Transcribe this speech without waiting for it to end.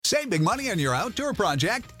Save big money on your outdoor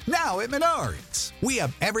project now at Menards. We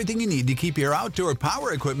have everything you need to keep your outdoor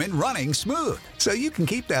power equipment running smooth, so you can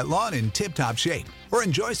keep that lawn in tip-top shape or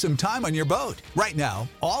enjoy some time on your boat. Right now,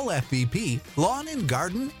 all FVP, lawn and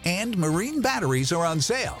garden, and marine batteries are on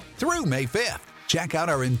sale through May 5th. Check out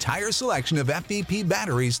our entire selection of FVP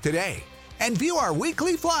batteries today and view our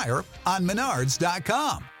weekly flyer on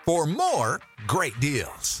Menards.com for more great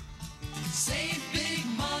deals. Save big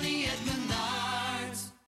money at Menards.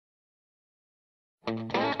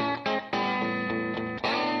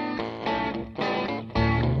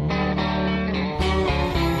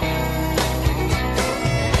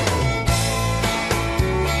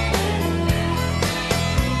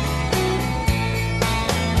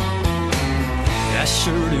 I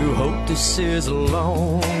sure do hope this is a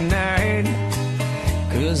long night,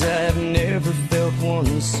 'cause I've never felt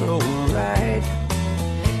one so right.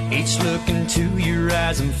 Each look into your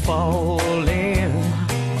eyes I'm falling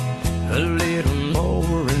a little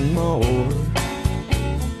more and more.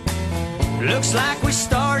 Looks like we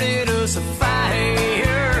started us a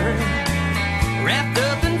fire, wrapped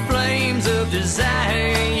up in flames of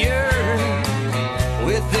desire.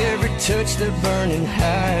 With every touch they're burning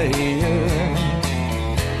higher,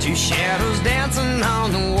 two shadows dancing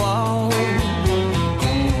on the wall,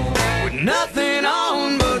 with nothing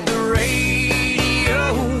on but the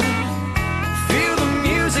radio. Feel the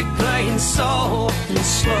music playing soft and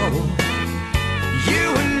slow.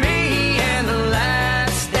 You and me and the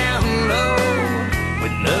lights down low,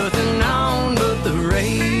 with nothing on but the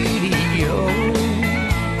radio.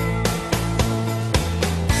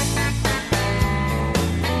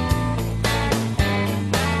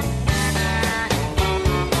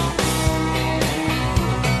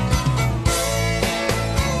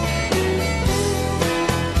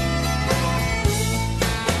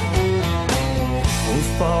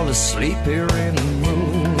 Fall asleep here in the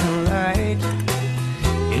moonlight.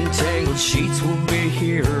 Entangled sheets will be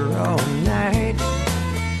here all night.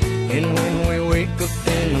 And when we wake up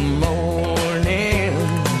in the morning,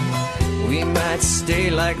 we might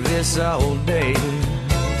stay like this all day.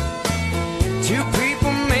 Two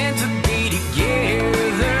people meant to be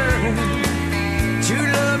together, two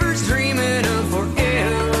lovers dreaming of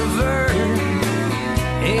forever,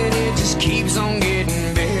 and it just keeps on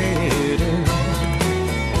getting better.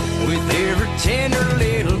 Every tender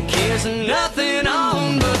little kiss and nothing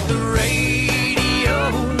on but the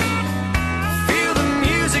radio. Feel the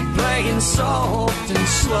music playing soft and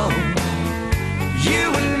slow.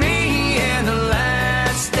 You and me and the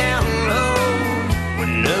lights down low, with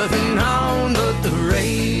nothing on but the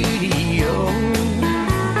radio.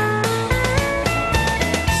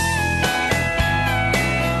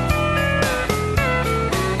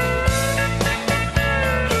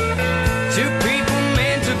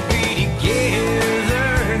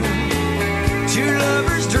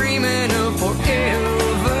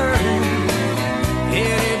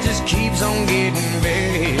 On getting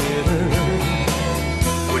better,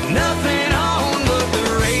 with nothing on but the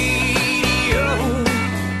radio.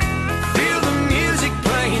 Feel the music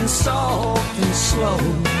playing soft and slow.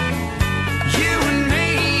 You and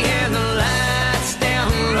me and the lights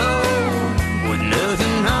down low, with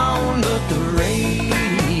nothing on but the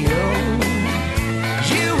radio.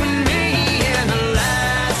 You and me and the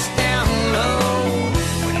lights down low,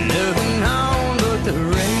 with nothing on but the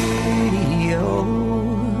radio.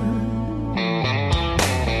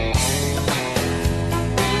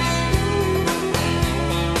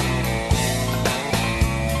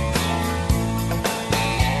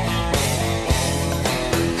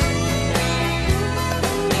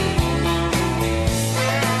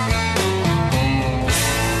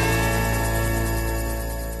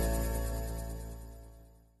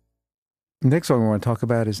 Next song we want to talk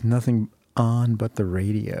about is Nothing On But the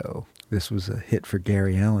Radio. This was a hit for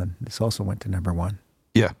Gary Allan. This also went to number one.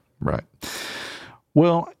 Yeah, right.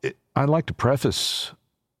 Well, I'd like to preface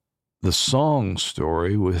the song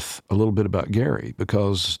story with a little bit about Gary,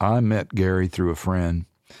 because I met Gary through a friend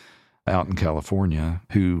out in California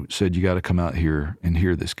who said, you got to come out here and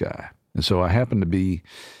hear this guy. And so I happened to be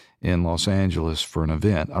in Los Angeles for an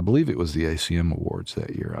event. I believe it was the ACM Awards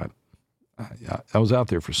that year. I was out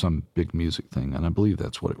there for some big music thing, and I believe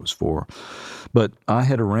that's what it was for. But I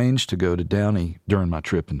had arranged to go to Downey during my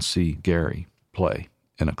trip and see Gary play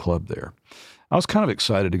in a club there. I was kind of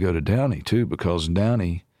excited to go to Downey, too, because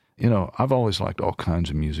Downey, you know, I've always liked all kinds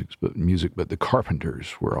of music, but the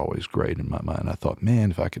Carpenters were always great in my mind. I thought, man,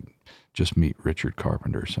 if I could just meet Richard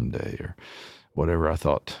Carpenter someday or whatever. I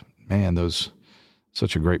thought, man,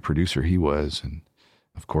 such a great producer he was. And,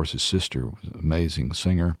 of course, his sister was an amazing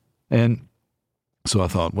singer. And So I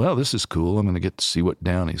thought, well, this is cool. I'm going to get to see what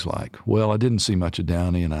Downey's like. Well, I didn't see much of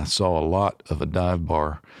Downey, and I saw a lot of a dive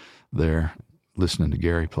bar there listening to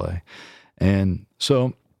Gary play. And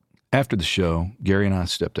so after the show, Gary and I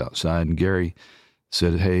stepped outside, and Gary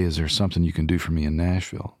said, hey, is there something you can do for me in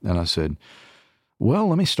Nashville? And I said, well,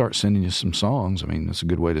 let me start sending you some songs. I mean, that's a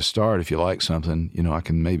good way to start. If you like something, I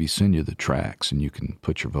can maybe send you the tracks, and you can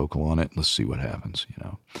put your vocal on it. Let's see what happens,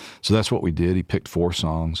 So that's what we did. He picked 4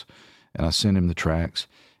 songs. And I sent him the tracks,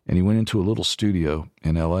 and he went into a little studio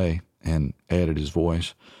in L.A. and added his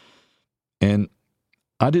voice. And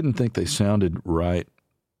I didn't think they sounded right.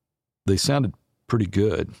 They sounded pretty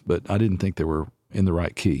good, but I didn't think they were in the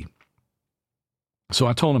right key. So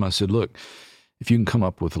I told him, I said, look, if you can come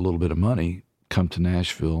up with a little bit of money, come to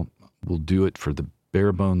Nashville. We'll do it for the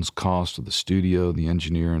bare bones cost of the studio, the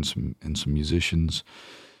engineer, and some musicians,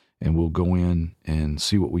 and we'll go in and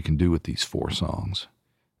see what we can do with these 4 songs.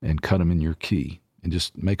 And cut them in your key and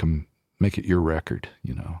just make it your record,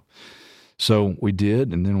 So we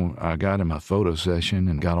did, and then I got him a photo session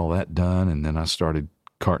and got all that done, and then I started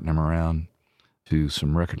carting him around to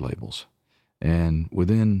some record labels. And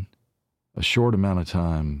within a short amount of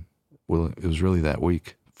time, well, it was really that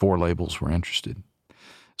week, 4 labels were interested.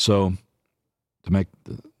 So to make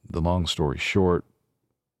the long story short,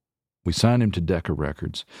 we signed him to Decca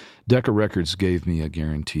Records. Decca Records gave me a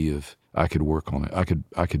guarantee of I could work on it.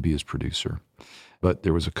 I could be his producer. But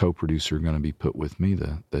there was a co-producer going to be put with me,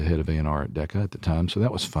 the head of A&R at Decca at the time, so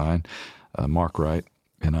that was fine. Mark Wright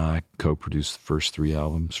and I co-produced the first 3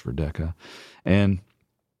 albums for Decca. And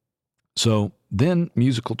so then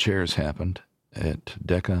musical chairs happened at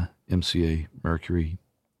Decca, MCA, Mercury.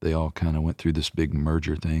 They all kind of went through this big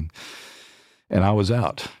merger thing. And I was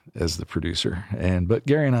out as the producer. But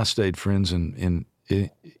Gary and I stayed friends, and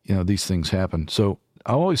these things happened. So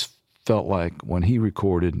I always felt like when he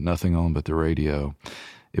recorded Nothing On But the Radio,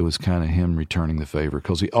 it was kind of him returning the favor,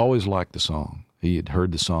 because he always liked the song. He had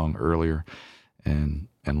heard the song earlier and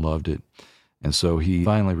loved it. And so he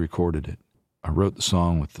finally recorded it. I wrote the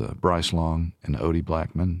song with Bryce Long and Odie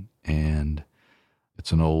Blackman, and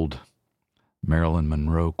it's an old Marilyn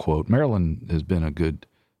Monroe quote. Marilyn has been a good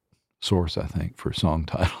source, I think, for song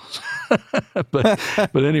titles.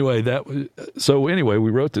 but anyway,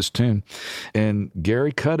 we wrote this tune, and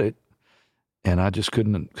Gary cut it, and I just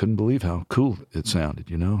couldn't believe how cool it sounded,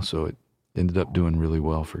 So it ended up doing really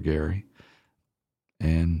well for Gary,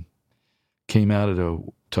 and came out at a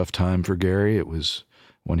tough time for Gary. It was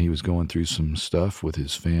when he was going through some stuff with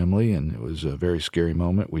his family, and it was a very scary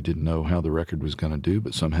moment. We didn't know how the record was going to do,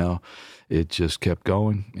 but somehow it just kept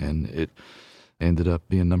going, and it ended up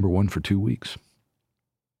being number 1 for 2 weeks.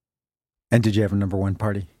 And did you have a number 1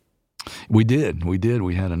 party? We did.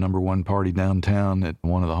 We had a number 1 party downtown at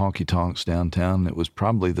one of the honky tonks downtown. It was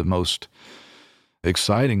probably the most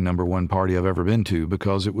exciting number 1 party I've ever been to,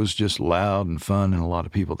 because it was just loud and fun and a lot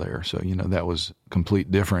of people there. So, that was a complete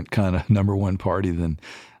different kind of number 1 party than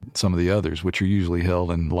some of the others, which are usually held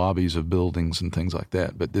in lobbies of buildings and things like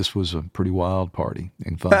that. But this was a pretty wild party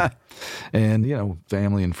and fun. And,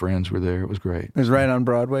 family and friends were there. It was great. It was right on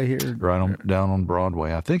Broadway here? Down on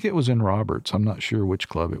Broadway. I think it was in Roberts. I'm not sure which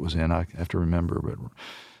club it was in. I have to remember, but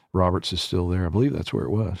Roberts is still there. I believe that's where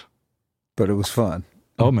it was. But it was fun.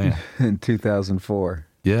 Oh, man. In 2004.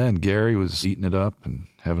 Yeah, and Gary was eating it up and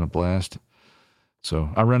having a blast. So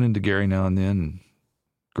I run into Gary now and then, and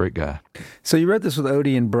great guy. So you wrote this with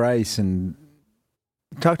Odie and Bryce, and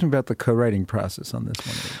talk to me about the co-writing process on this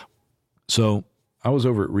one. So I was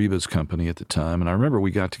over at Reba's company at the time, and I remember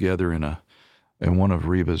we got together in one of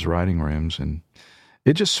Reba's writing rooms, and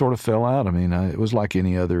it just sort of fell out. I mean, it was like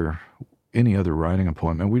any other writing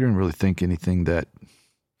appointment. We didn't really think anything that,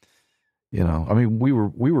 I mean, we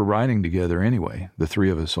were writing together anyway, the 3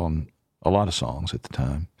 of us, on a lot of songs at the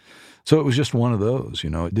time. So it was just one of those,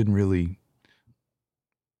 it didn't really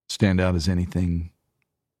stand out as anything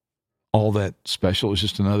all that special. It was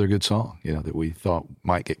just another good song, that we thought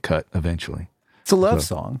might get cut eventually. It's a love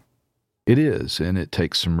song. It is, and it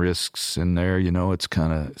takes some risks in there. It's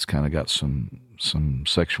kind of got some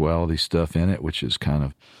sexuality stuff in it, which is kind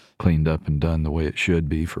of cleaned up and done the way it should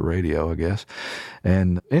be for radio, I guess.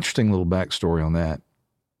 And interesting little backstory on that.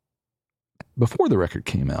 Before the record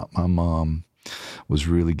came out, my mom was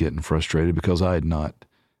really getting frustrated because I had not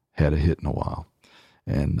had a hit in a while.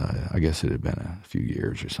 And I guess it had been a few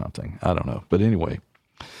years or something. I don't know. But anyway,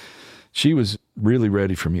 she was really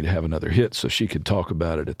ready for me to have another hit so she could talk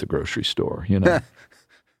about it at the grocery store,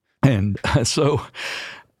 And so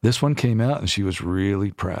this one came out, and she was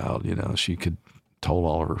really proud. She told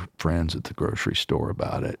all of her friends at the grocery store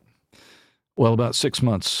about it. Well, about 6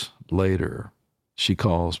 months later, she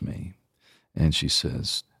calls me, And she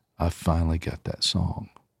says, I finally got that song.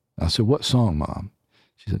 I said, what song, Mom?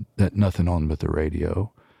 She said, that Nothing On But the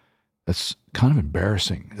Radio. That's kind of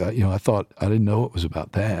embarrassing. I thought, I didn't know it was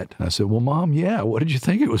about that. And I said, well, Mom, yeah, what did you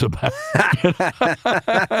think it was about?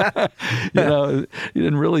 You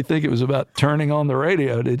didn't really think it was about turning on the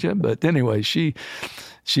radio, did you? But anyway, she's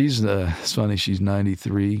it's funny, she's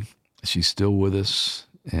 93. She's still with us.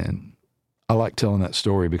 And I like telling that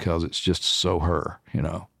story because it's just so her,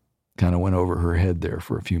 kind of went over her head there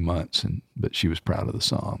for a few months, but she was proud of the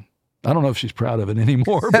song. I don't know if she's proud of it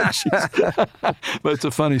anymore, but but it's a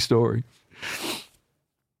funny story.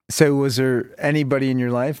 So was there anybody in your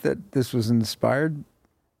life that this was inspired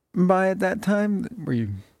by at that time? Were you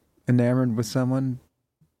enamored with someone?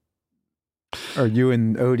 Or you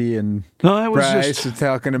and Odie and Bryce were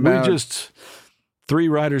talking about? We just, three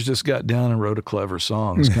writers just got down and wrote a clever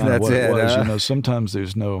song. It's kind of what it was. Sometimes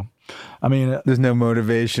there's no, there's no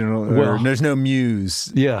motivational, there's no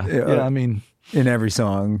muse. Yeah. In every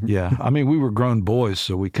song. Yeah. We were grown boys,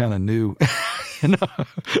 so we kind of knew,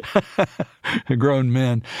 grown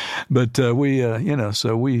men. But we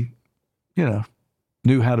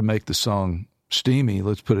knew how to make the song steamy,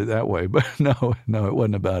 let's put it that way. But no, it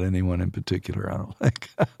wasn't about anyone in particular, I don't think.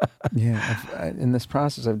 Yeah. In this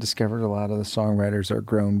process, I've discovered a lot of the songwriters are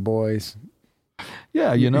grown boys.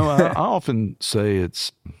 Yeah. I often say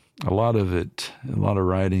it's, a lot of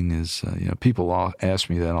writing is, people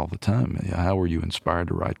ask me that all the time. How were you inspired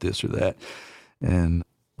to write this or that? And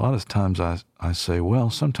a lot of times I say,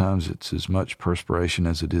 well, sometimes it's as much perspiration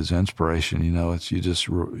as it is inspiration. You just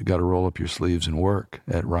got to roll up your sleeves and work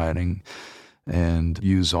at writing and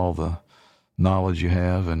use all the knowledge you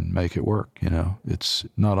have and make it work. It's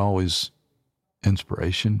not always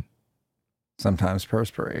inspiration. Sometimes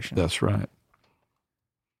perspiration. That's right.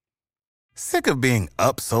 Sick of being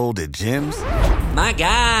upsold at gyms? My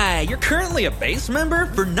guy, you're currently a base member?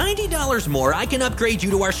 For $90 more, I can upgrade you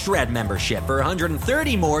to our Shred membership. For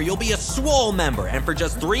 $130 more, you'll be a Swole member. And for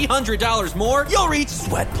just $300 more, you'll reach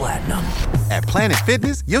Sweat Platinum. At Planet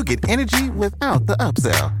Fitness, you'll get energy without the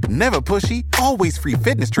upsell. Never pushy, always free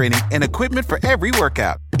fitness training and equipment for every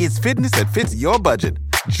workout. It's fitness that fits your budget.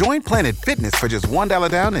 Join Planet Fitness for just $1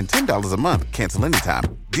 down and $10 a month. Cancel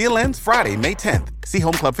anytime. Deal ends Friday, May 10th. See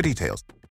Home Club for details.